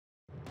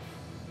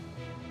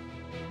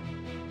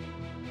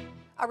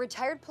A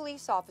retired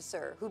police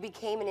officer who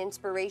became an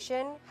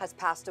inspiration has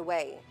passed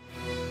away.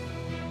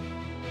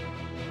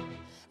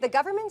 The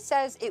government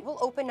says it will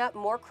open up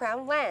more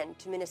Crown land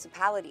to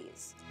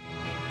municipalities.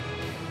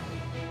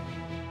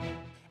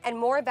 And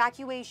more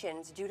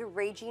evacuations due to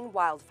raging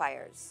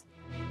wildfires.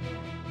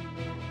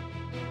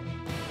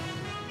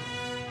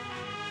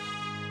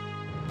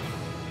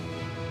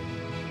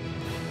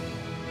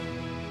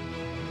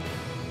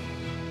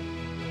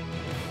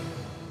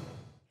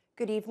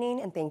 Good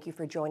evening and thank you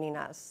for joining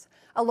us.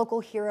 A local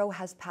hero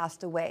has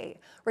passed away.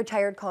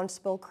 Retired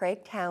Constable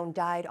Craig Town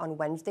died on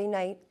Wednesday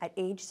night at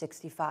age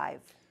 65.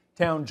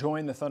 Town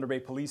joined the Thunder Bay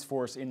Police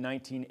Force in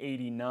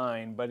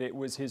 1989, but it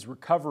was his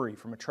recovery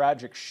from a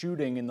tragic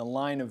shooting in the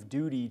line of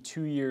duty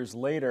 2 years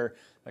later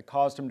that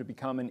caused him to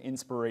become an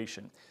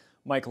inspiration.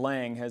 Mike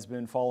Lang has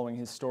been following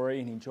his story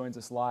and he joins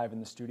us live in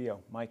the studio.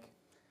 Mike.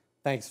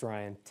 Thanks,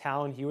 Ryan.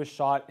 Town, he was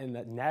shot in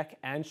the neck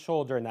and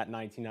shoulder in that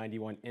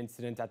 1991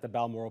 incident at the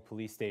Balmoral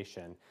Police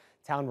Station.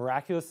 Town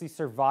miraculously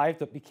survived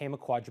but became a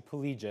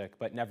quadriplegic,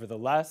 but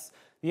nevertheless,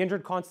 the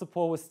injured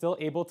constable was still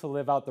able to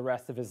live out the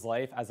rest of his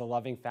life as a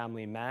loving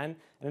family man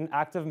and an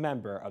active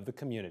member of the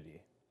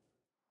community.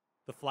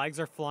 The flags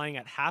are flying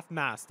at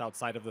half-mast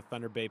outside of the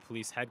Thunder Bay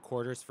Police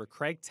headquarters for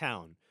Craig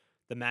Town,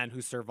 the man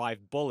who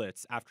survived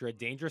bullets after a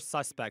dangerous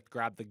suspect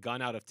grabbed the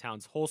gun out of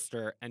Town's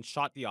holster and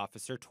shot the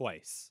officer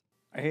twice.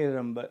 I hated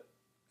him, but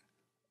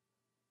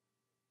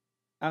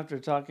after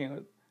talking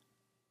with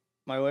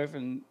my wife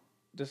and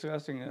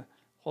discussing the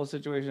whole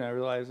situation, I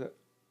realized that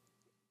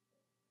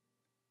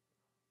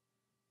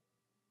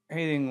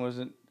hating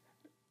wasn't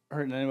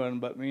hurting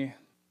anyone but me.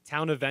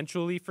 Town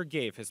eventually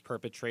forgave his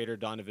perpetrator,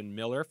 Donovan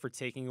Miller, for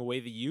taking away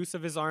the use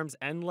of his arms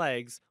and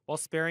legs while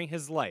sparing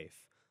his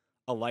life.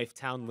 A life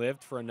Town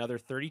lived for another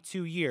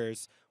 32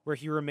 years, where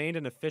he remained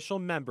an official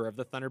member of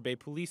the Thunder Bay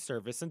Police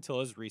Service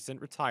until his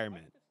recent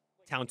retirement.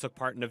 Town took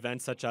part in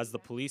events such as the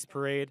police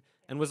parade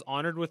and was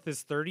honored with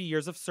his 30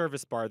 years of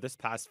service bar this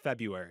past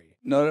February.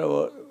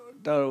 No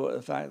doubt about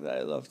the fact that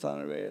I love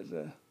Thunder Bay. It's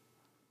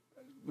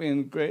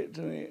been great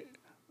to me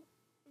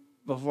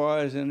before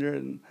I was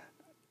injured, and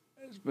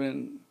it's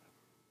been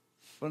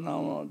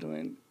phenomenal to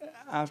me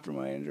after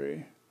my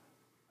injury.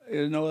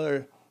 There's no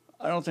other,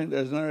 I don't think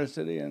there's another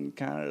city in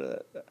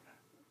Canada that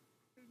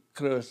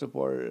could have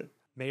supported it.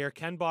 Mayor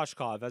Ken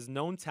Boshkov has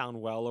known Town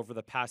well over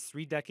the past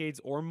 3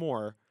 decades or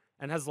more,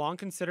 and has long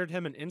considered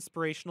him an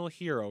inspirational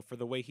hero for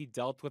the way he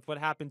dealt with what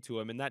happened to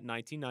him in that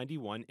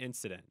 1991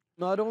 incident.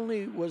 Not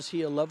only was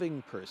he a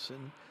loving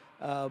person,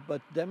 but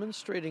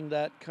demonstrating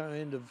that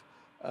kind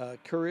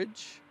of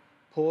courage,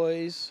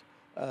 poise,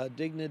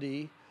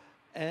 dignity,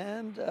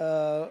 and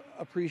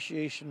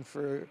appreciation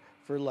for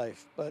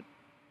life. But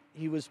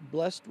he was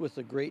blessed with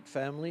a great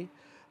family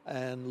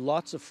and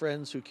lots of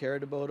friends who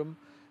cared about him,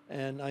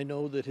 and I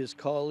know that his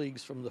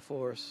colleagues from the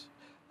force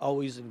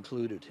always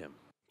included him.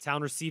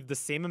 Town received the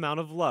same amount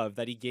of love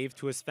that he gave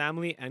to his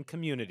family and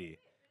community.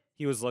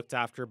 He was looked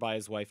after by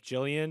his wife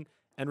Jillian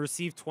and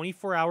received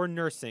 24-hour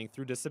nursing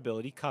through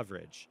disability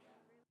coverage.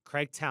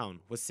 Craig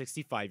Town was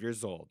 65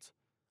 years old.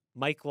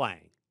 Mike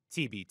Lang,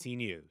 TBT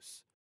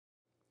News.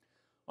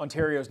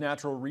 Ontario's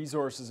Natural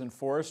Resources and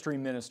Forestry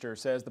Minister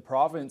says the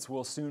province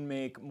will soon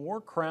make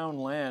more Crown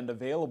land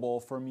available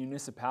for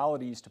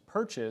municipalities to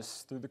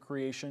purchase through the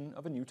creation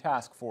of a new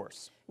task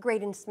force.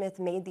 Graydon Smith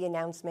made the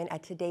announcement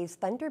at today's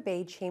Thunder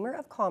Bay Chamber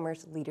of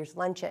Commerce Leaders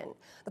Luncheon.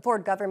 The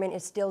Ford government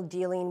is still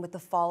dealing with the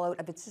fallout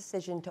of its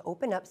decision to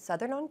open up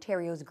Southern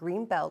Ontario's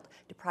green belt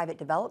to private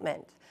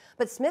development.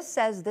 But Smith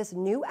says this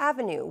new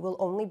avenue will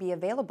only be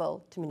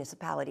available to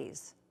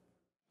municipalities.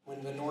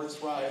 When the North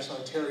thrives,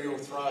 Ontario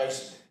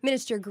thrives.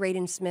 Minister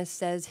Graydon Smith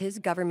says his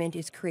government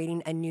is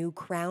creating a new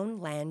Crown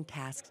Land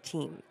Task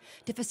Team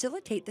to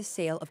facilitate the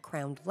sale of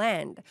Crown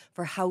land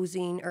for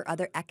housing or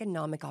other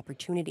economic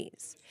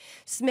opportunities.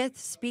 Smith,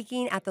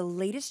 speaking at the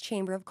latest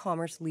Chamber of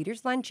Commerce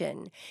Leaders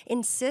Luncheon,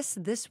 insists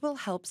this will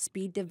help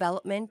speed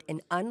development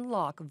and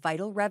unlock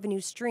vital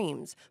revenue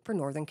streams for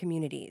northern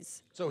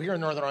communities. So here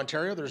in Northern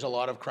Ontario, there's a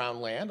lot of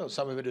Crown land.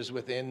 Some of it is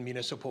within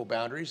municipal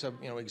boundaries of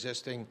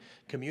existing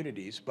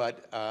communities,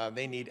 but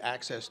they need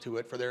access to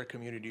it for their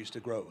communities to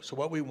grow. So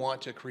what we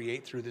want to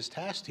create through this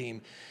task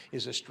team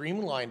is a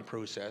streamlined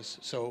process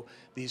so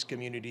these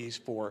communities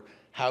for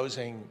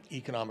housing,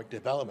 economic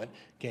development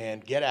can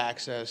get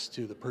access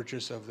to the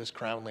purchase of this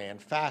Crown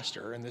land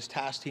faster, and this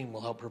task team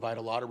will help provide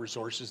a lot of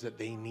resources that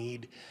they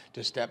need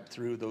to step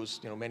through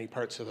those many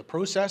parts of the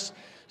process.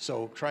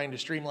 So trying to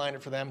streamline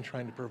it for them,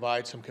 trying to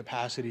provide some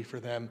capacity for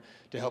them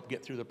to help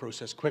get through the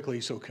process quickly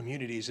so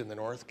communities in the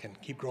north can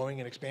keep growing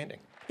and expanding.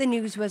 The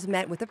news was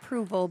met with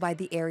approval by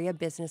the area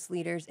business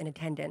leaders in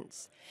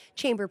attendance.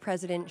 Chamber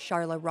President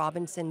Charla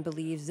Robinson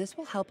believes this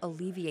will help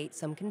alleviate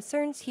some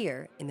concerns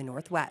here in the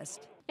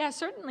Northwest. Yeah,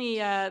 certainly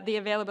the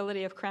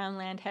availability of Crown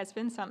land has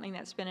been something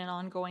that's been an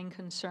ongoing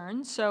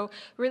concern. So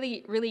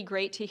really, really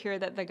great to hear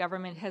that the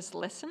government has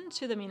listened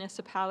to the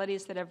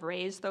municipalities that have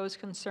raised those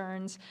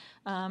concerns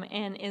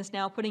and is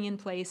now putting in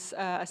place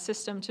a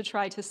system to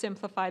try to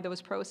simplify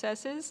those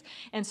processes.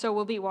 And so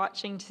we'll be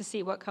watching to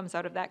see what comes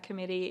out of that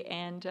committee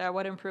and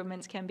what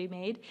improvements can be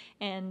made.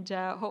 And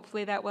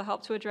hopefully that will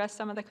help to address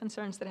some of the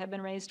concerns that have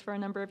been raised for a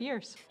number of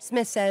years.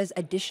 Smith says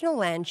additional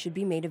land should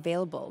be made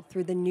available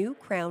through the new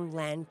Crown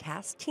Land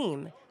Task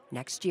Team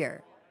next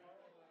year.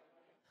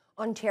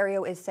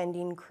 Ontario is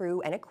sending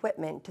crew and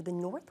equipment to the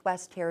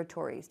Northwest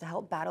Territories to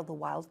help battle the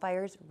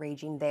wildfires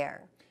raging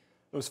there.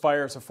 Those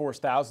fires have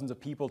forced thousands of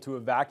people to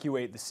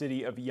evacuate the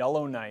city of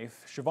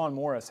Yellowknife. Siobhan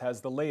Morris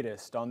has the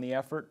latest on the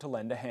effort to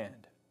lend a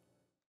hand.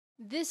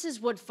 This is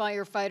what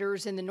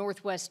firefighters in the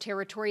Northwest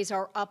Territories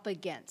are up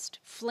against.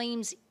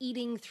 Flames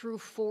eating through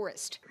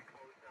forest.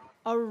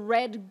 A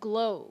red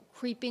glow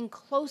creeping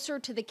closer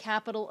to the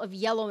capital of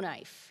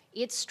Yellowknife.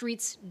 Its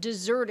streets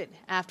deserted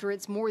after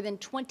its more than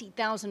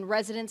 20,000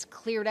 residents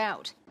cleared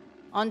out.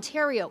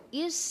 Ontario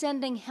is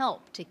sending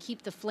help to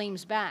keep the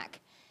flames back.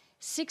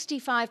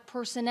 65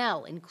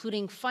 personnel,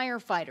 including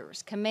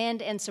firefighters,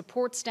 command and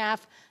support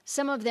staff,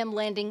 some of them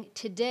landing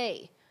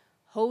today.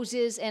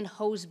 Hoses and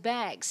hose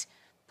bags,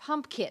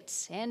 pump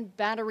kits, and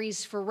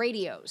batteries for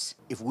radios.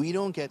 If we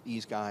don't get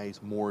these guys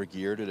more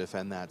gear to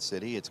defend that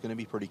city, it's going to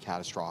be pretty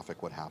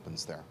catastrophic what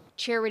happens there.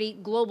 Charity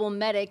Global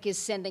Medic is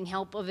sending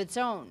help of its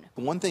own.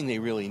 The one thing they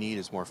really need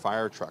is more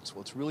fire trucks.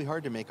 Well, it's really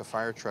hard to make a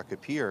fire truck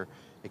appear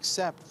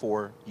except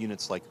for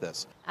units like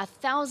this. A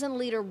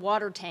 1,000-liter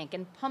water tank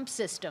and pump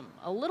system,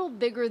 a little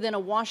bigger than a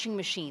washing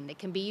machine that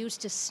can be used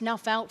to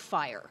snuff out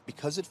fire.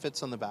 Because it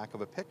fits on the back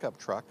of a pickup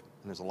truck,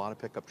 and there's a lot of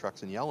pickup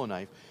trucks in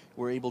Yellowknife,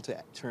 we're able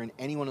to turn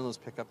any one of those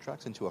pickup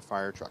trucks into a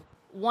fire truck.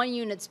 One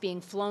unit's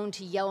being flown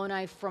to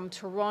Yellowknife from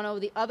Toronto,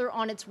 the other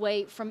on its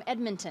way from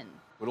Edmonton.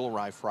 It'll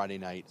arrive Friday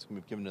night. It's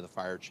going to be given to the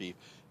fire chief.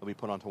 It'll be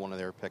put onto one of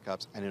their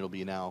pickups, and it'll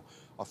be now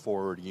a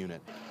forward unit.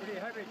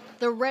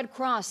 The Red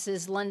Cross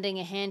is lending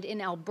a hand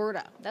in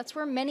Alberta. That's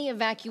where many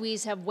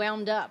evacuees have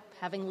wound up,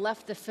 having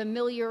left the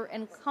familiar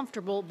and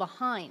comfortable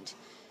behind.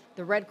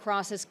 The Red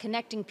Cross is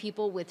connecting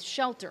people with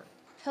shelter,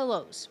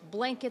 pillows,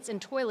 blankets, and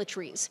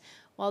toiletries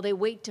while they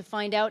wait to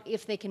find out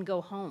if they can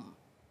go home.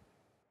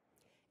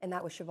 And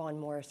that was Siobhan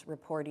Morris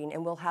reporting,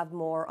 and we'll have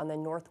more on the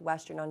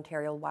Northwestern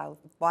Ontario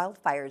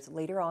wildfires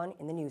later on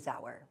in the news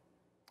hour.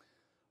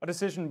 A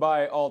decision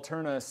by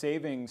Alterna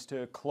Savings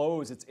to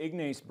close its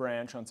Ignace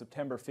branch on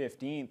September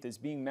 15th is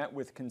being met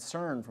with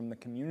concern from the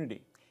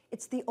community.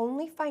 It's the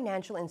only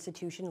financial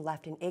institution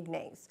left in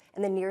Ignace,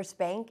 and the nearest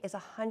bank is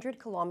 100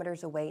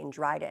 kilometers away in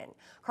Dryden.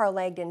 Carl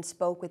Langdon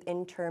spoke with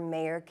interim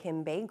Mayor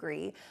Kim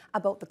Bakery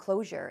about the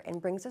closure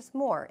and brings us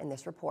more in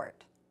this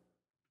report.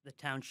 The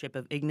township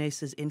of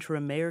Ignace's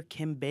interim mayor,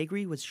 Kim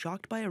Bakery, was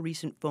shocked by a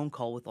recent phone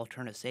call with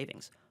Alterna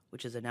Savings,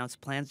 which has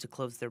announced plans to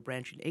close their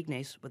branch in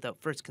Ignace without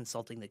first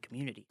consulting the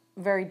community.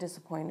 Very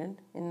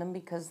disappointed in them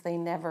because they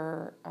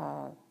never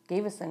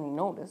gave us any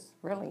notice,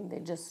 really. They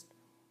just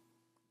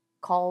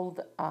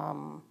called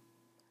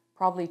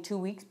probably 2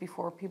 weeks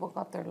before people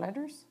got their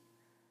letters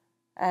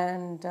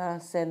and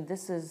said,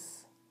 this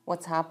is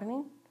what's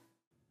happening.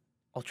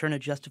 Alterna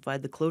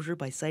justified the closure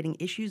by citing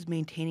issues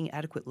maintaining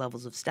adequate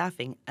levels of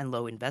staffing and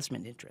low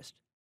investment interest.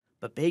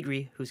 But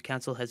Bakery, whose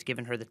council has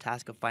given her the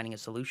task of finding a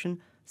solution,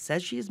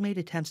 says she has made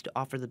attempts to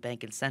offer the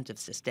bank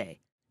incentives to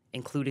stay,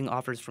 including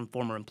offers from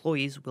former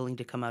employees willing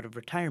to come out of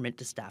retirement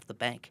to staff the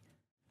bank.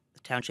 The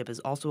township has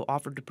also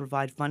offered to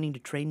provide funding to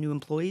train new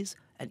employees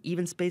and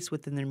even space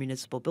within their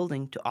municipal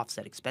building to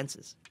offset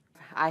expenses.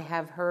 I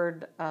have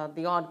heard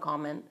the odd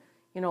comment,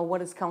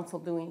 what is council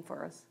doing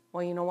for us?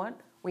 Well, you know what?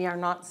 We are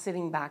not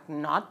sitting back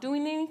not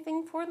doing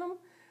anything for them.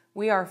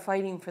 We are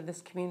fighting for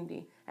this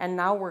community. And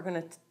now we're going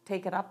to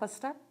take it up a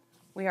step.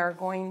 We are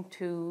going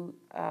to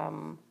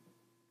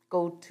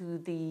go to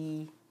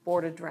the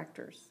board of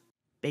directors.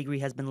 Bakery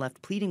has been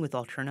left pleading with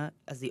Alterna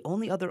as the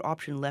only other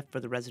option left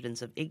for the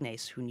residents of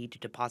Ignace who need to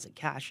deposit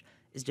cash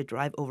is to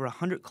drive over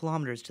 100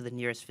 kilometers to the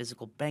nearest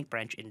physical bank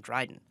branch in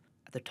Dryden.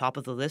 At the top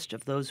of the list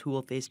of those who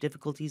will face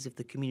difficulties if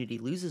the community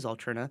loses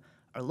Alterna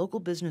are local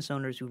business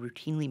owners who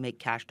routinely make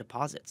cash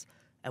deposits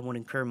and would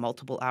incur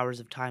multiple hours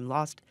of time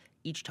lost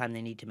each time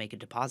they need to make a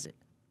deposit.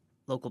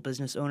 Local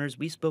business owners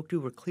we spoke to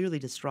were clearly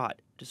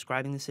distraught,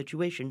 describing the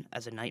situation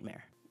as a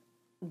nightmare.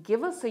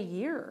 Give us a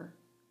year.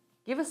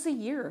 Give us a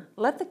year.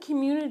 Let the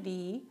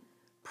community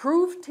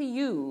prove to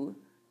you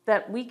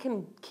that we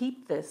can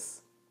keep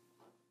this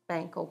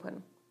bank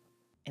open.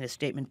 In a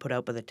statement put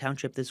out by the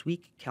township this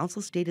week,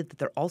 council stated that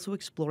they're also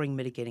exploring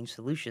mitigating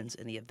solutions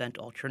in the event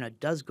Alterna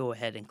does go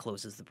ahead and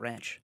closes the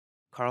branch.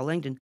 Carl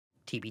Langdon,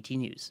 TBT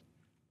News.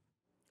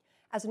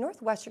 As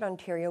Northwestern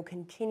Ontario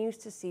continues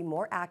to see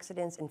more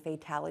accidents and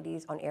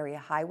fatalities on area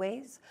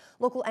highways,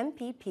 local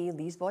MPP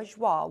Lise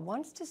Bourgeois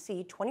wants to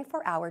see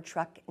 24-hour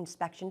truck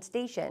inspection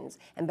stations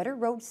and better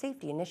road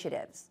safety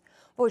initiatives.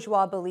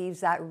 Bourgeois believes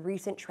that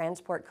recent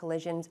transport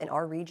collisions in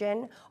our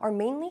region are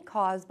mainly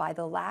caused by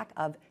the lack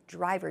of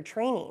driver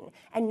training,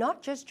 and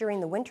not just during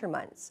the winter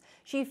months.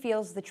 She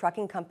feels the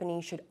trucking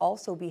company should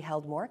also be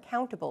held more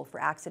accountable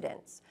for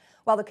accidents.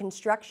 While the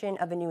construction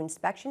of a new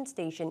inspection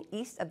station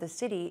east of the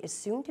city is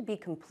soon to be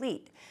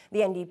complete, the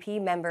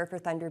NDP member for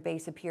Thunder Bay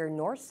Superior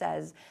North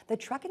says the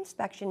truck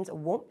inspections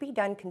won't be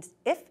done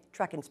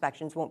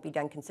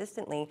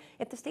consistently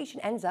if the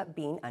station ends up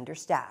being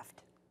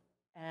understaffed.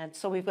 And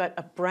so we've got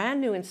a brand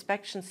new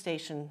inspection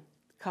station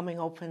coming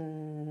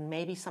open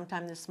maybe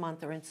sometime this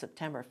month or in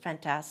September.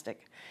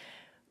 Fantastic.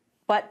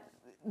 But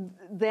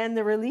then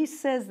the release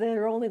says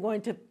they're only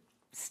going to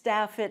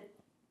staff it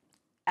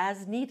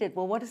as needed.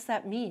 Well, what does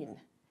that mean?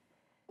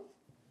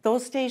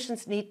 Those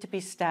stations need to be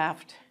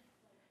staffed,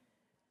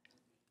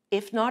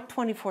 if not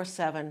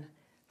 24/7,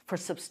 for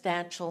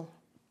substantial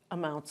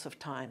amounts of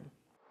time.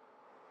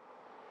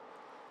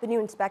 The new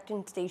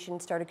inspection station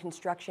started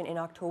construction in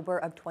October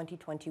of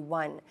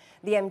 2021.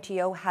 The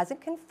MTO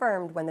hasn't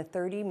confirmed when the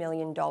 $30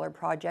 million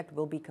project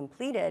will be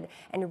completed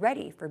and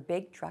ready for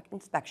big truck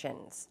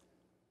inspections.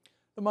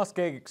 The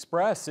Muskeg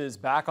Express is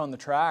back on the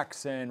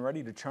tracks and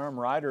ready to charm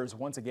riders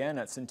once again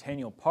at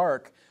Centennial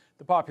Park.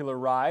 The popular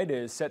ride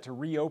is set to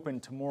reopen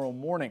tomorrow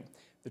morning.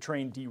 The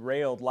train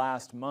derailed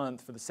last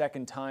month for the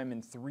second time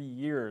in 3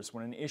 years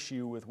when an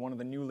issue with one of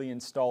the newly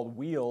installed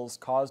wheels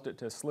caused it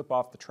to slip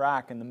off the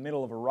track in the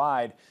middle of a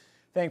ride.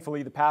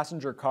 Thankfully, the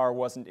passenger car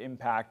wasn't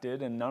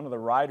impacted and none of the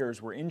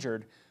riders were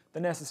injured. The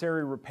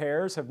necessary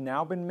repairs have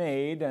now been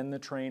made and the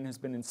train has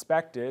been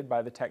inspected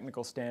by the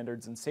Technical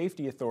Standards and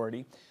Safety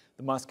Authority.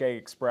 The Muskeg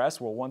Express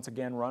will once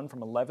again run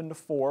from 11 to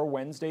 4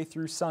 Wednesday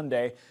through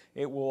Sunday.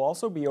 It will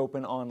also be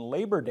open on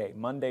Labor Day,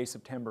 Monday,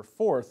 September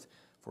 4th,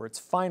 for its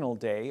final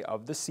day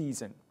of the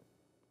season.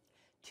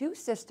 Two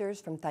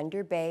sisters from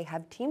Thunder Bay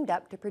have teamed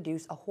up to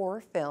produce a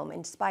horror film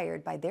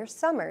inspired by their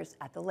summers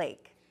at the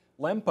lake.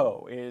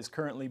 Lempo is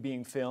currently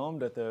being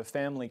filmed at the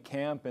family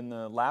camp in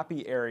the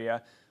Lappy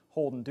area.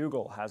 Holden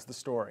Dougal has the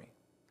story.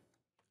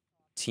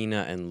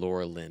 Tina and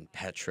Laura Lynn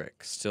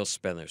Petrick still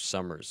spend their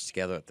summers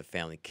together at the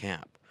family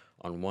camp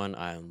on One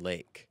Island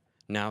Lake.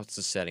 Now it's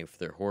the setting for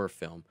their horror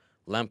film,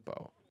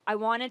 Lempo. I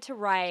wanted to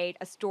write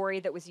a story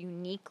that was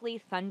uniquely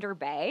Thunder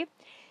Bay.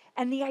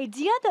 And the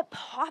idea that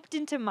popped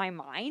into my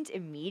mind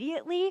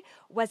immediately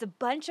was a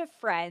bunch of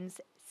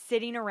friends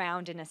sitting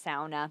around in a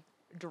sauna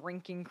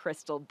drinking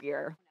crystal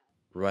beer.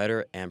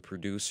 Writer and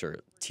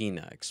producer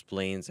Tina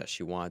explains that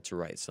she wanted to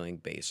write something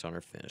based on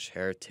her Finnish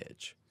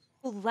heritage.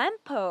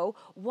 Lempo,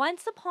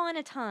 once upon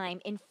a time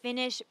in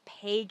Finnish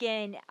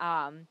pagan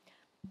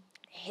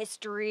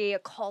history,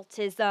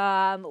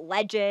 occultism,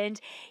 legend,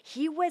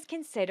 he was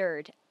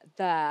considered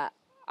the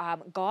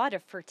god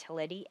of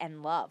fertility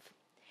and love.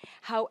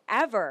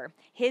 However,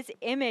 his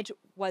image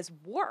was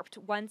warped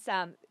once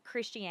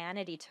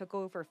Christianity took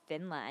over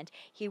Finland.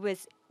 He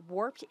was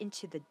warped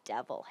into the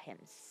devil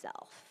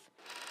himself.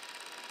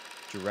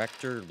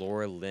 Director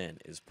Laura Lynn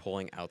is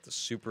pulling out the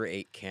Super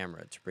 8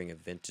 camera to bring a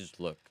vintage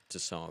look to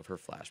some of her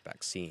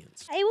flashback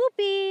scenes. It will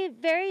be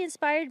very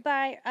inspired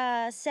by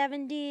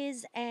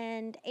 70s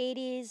and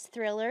 80s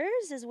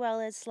thrillers as well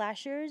as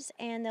slashers,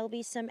 and there'll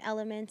be some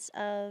elements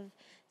of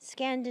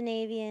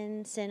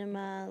Scandinavian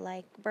cinema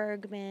like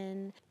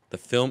Bergman. The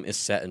film is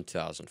set in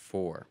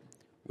 2004,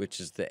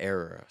 which is the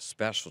era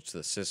special to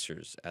the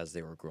sisters as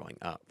they were growing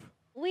up.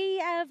 We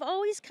have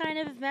always kind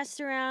of messed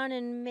around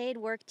and made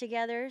work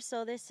together,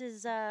 so this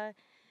is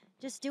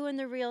just doing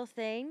the real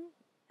thing.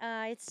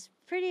 It's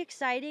pretty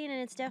exciting,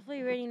 and it's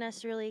definitely bringing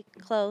us really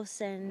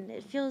close, and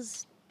it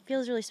feels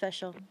really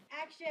special.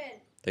 Action!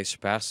 They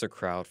surpassed their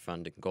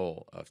crowdfunding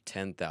goal of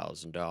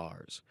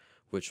 $10,000,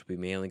 which will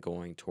be mainly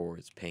going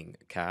towards paying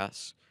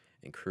cast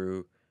and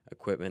crew,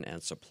 equipment,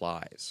 and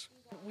supplies.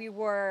 We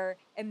were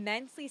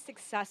immensely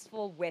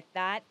successful with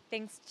that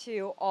thanks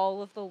to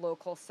all of the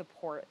local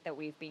support that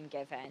we've been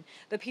given.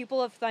 The people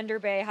of Thunder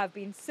Bay have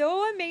been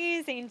so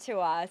amazing to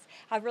us,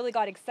 have really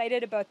got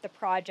excited about the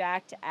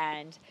project,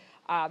 and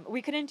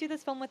we couldn't do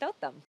this film without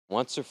them.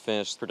 Once they're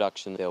finished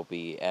production, they'll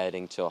be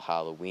editing till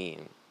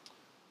Halloween.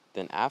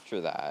 Then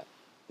after that,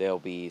 they'll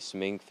be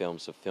submitting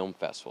films to film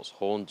festivals.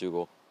 Holden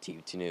Dougal,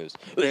 TVT News.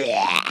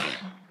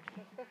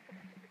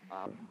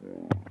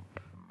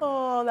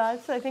 Oh, I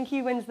think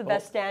he wins the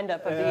best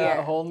stand-up of the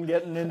year. Holden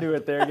getting into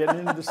it there,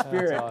 getting into the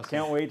spirit. Awesome.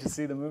 Can't wait to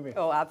see the movie.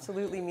 Oh,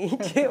 absolutely, me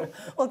too.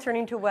 Well,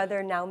 turning to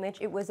weather now, Mitch,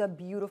 it was a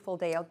beautiful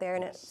day out there,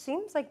 and it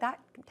seems like that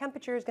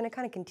temperature is going to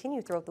kind of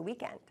continue throughout the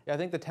weekend. Yeah, I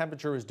think the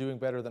temperature was doing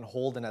better than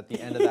Holden at the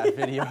end of that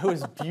video. It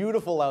was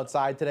beautiful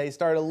outside today.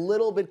 Started a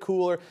little bit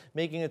cooler,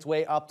 making its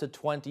way up to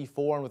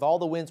 24, and with all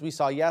the winds we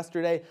saw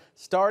yesterday,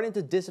 starting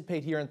to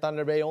dissipate here in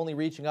Thunder Bay, only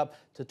reaching up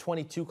to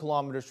 22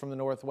 kilometers from the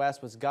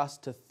northwest, with gusts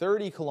to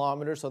 30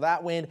 kilometers. So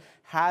that wind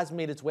has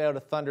made its way out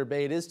of Thunder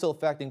Bay. It is still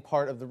affecting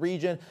part of the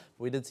region.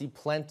 We did see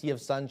plenty of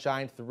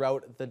sunshine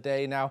throughout the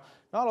day. Now,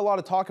 not a lot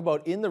to talk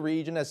about in the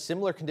region as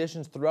similar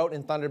conditions throughout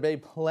in Thunder Bay.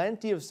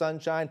 Plenty of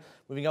sunshine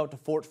moving out to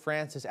Fort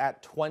Frances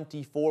at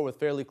 24 with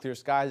fairly clear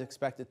skies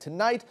expected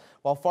tonight,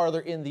 while farther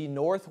in the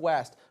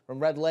northwest, from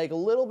Red Lake. A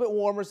little bit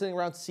warmer, sitting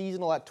around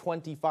seasonal at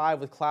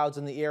 25 with clouds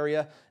in the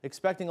area.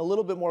 Expecting a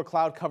little bit more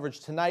cloud coverage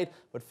tonight,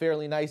 but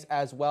fairly nice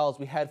as well as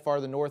we head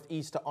farther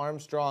northeast to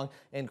Armstrong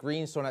and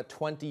Greenstone at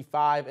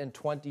 25 and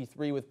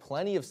 23 with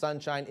plenty of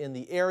sunshine in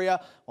the area,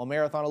 while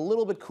Marathon a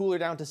little bit cooler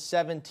down to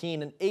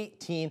 17 and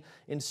 18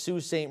 in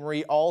Sault Ste.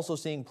 Marie, also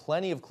seeing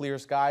plenty of clear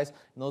skies,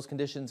 and those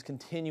conditions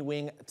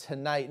continuing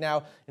tonight.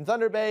 Now, in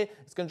Thunder Bay,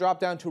 it's going to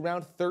drop down to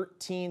around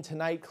 13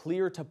 tonight,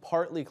 clear to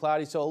partly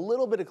cloudy, so a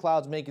little bit of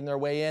clouds making their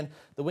way in.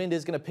 The wind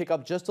is going to pick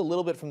up just a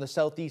little bit from the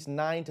southeast,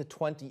 9 to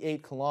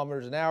 28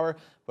 kilometers an hour,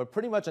 but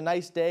pretty much a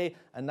nice day,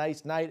 a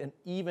nice night, and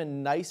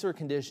even nicer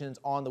conditions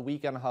on the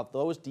weekend. I'll have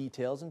those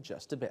details in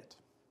just a bit.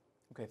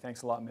 Okay,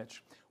 thanks a lot,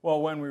 Mitch.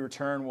 Well, when we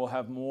return, we'll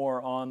have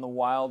more on the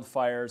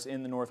wildfires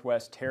in the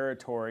Northwest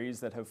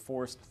Territories that have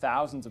forced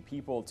thousands of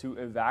people to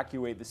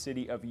evacuate the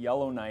city of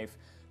Yellowknife.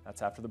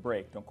 That's after the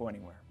break. Don't go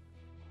anywhere.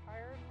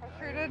 Tired,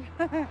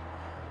 frustrated.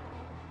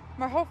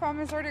 My whole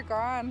family's already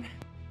gone.